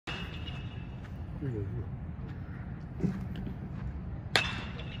You're good.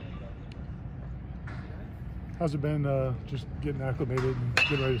 How's it been just getting acclimated and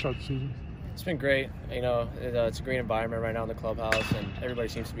getting ready to start the season? It's been great. You know, it's a great environment right now in the clubhouse, and everybody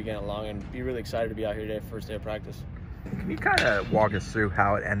seems to be getting along, and be really excited to be out here today, first day of practice. Can you kind of walk us through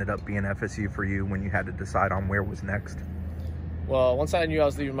how it ended up being FSU for you when you had to decide on where was next? Well, once I knew I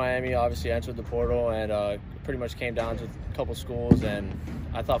was leaving Miami, obviously I entered the portal, and pretty much came down to a couple schools, and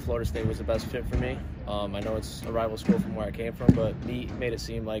I thought Florida State was the best fit for me. I know it's a rival school from where I came from, but he made it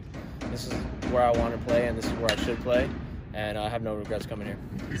seem like this is where I want to play and this is where I should play, and I have no regrets coming here.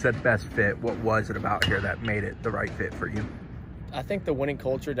 You said best fit. What was it about here that made it the right fit for you? I think the winning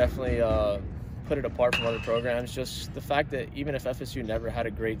culture definitely put it apart from other programs. Just the fact that even if FSU never had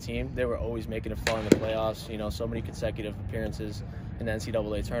a great team, they were always making it far in the playoffs. You know, so many consecutive appearances in the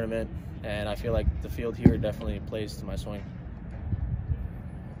NCAA tournament, and I feel like the field here definitely plays to my swing.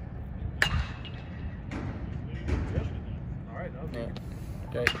 All right.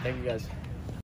 Great. Thank you, guys.